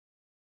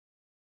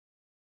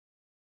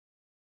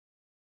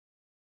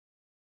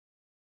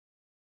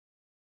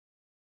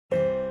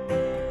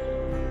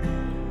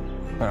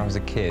When I was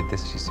a kid,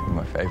 this used to be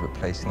my favourite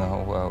place in the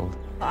whole world.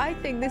 I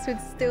think this would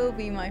still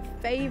be my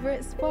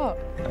favourite spot.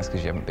 That's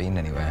because you haven't been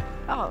anywhere.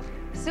 Oh,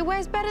 so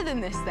where's better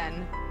than this,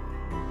 then?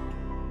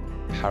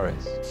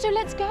 Paris. So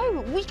let's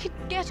go. We could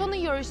get on the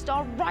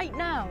Eurostar right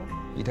now.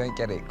 You don't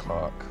get it,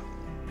 Clarke.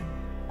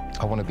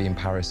 I want to be in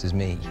Paris as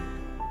me.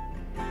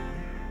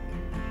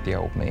 The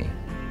old me.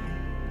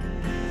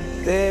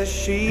 There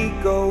she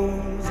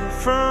goes in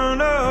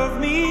front of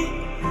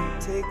me.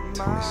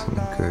 Tell me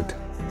something good.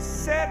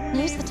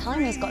 Use the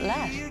time he's got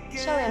left.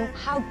 Show him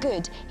how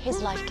good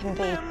his life can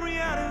be.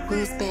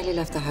 Will's barely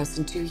left the house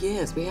in 2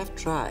 years. We have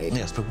tried.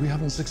 Yes, but we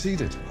haven't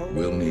succeeded.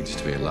 Will needs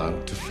to be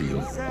allowed to feel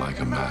like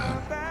a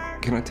man.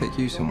 Can I take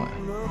you somewhere?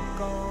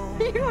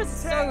 You are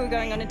so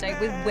going on a date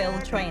with Will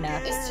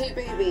Traynor. It's too,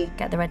 baby.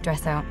 Get the red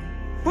dress out.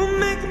 We'll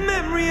make a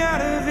memory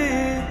out of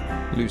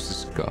it. Lose the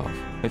scarf.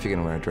 If you're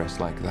going to wear a dress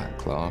like that,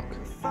 Clarke,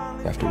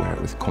 you have to wear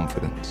it with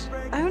confidence.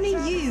 Only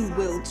you,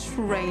 Will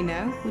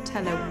Traynor, would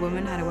tell a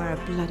woman how to wear a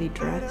bloody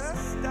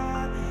dress.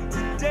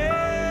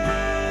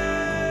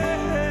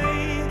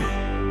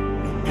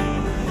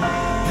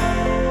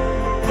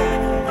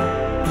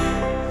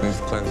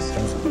 Move closer.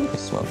 You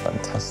smell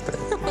fantastic.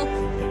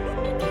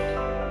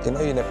 You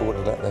know you never would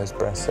have let those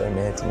breasts so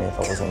near to me if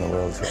I was on the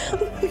wheelchair.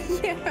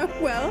 Yeah,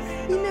 well,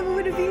 you never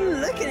would have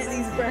been looking at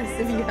these breasts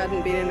if you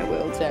hadn't been in a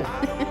wheelchair.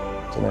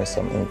 Do you know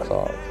something,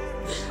 Clarke?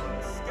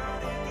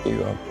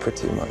 You are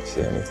pretty much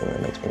the only thing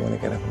that makes me want to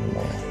get up in the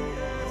morning.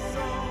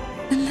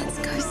 Then let's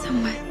go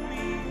somewhere.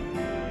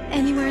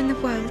 Anywhere in the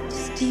world,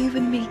 just you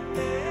and me.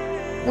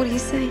 What do you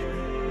say?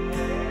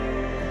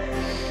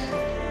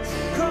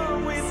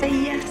 Say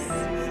yes,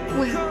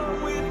 Will.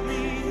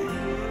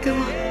 Go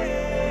on.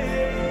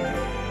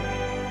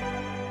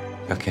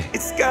 Okay.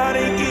 It's gotta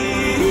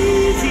get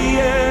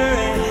easier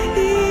and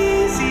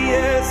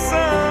easier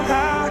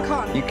somehow. I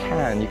can't. You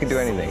can. You can do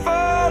anything.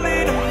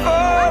 Falling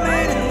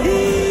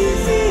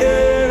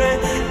easier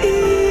and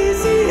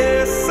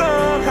easier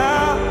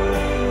somehow.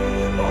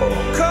 Oh,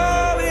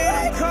 call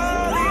it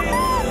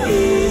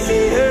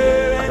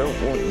easier. I don't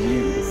want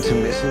you to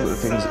miss all the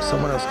things that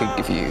someone else could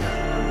give you.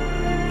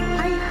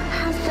 I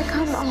have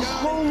become a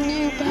whole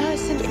new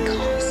person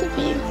because of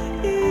you.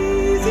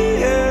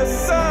 Easier.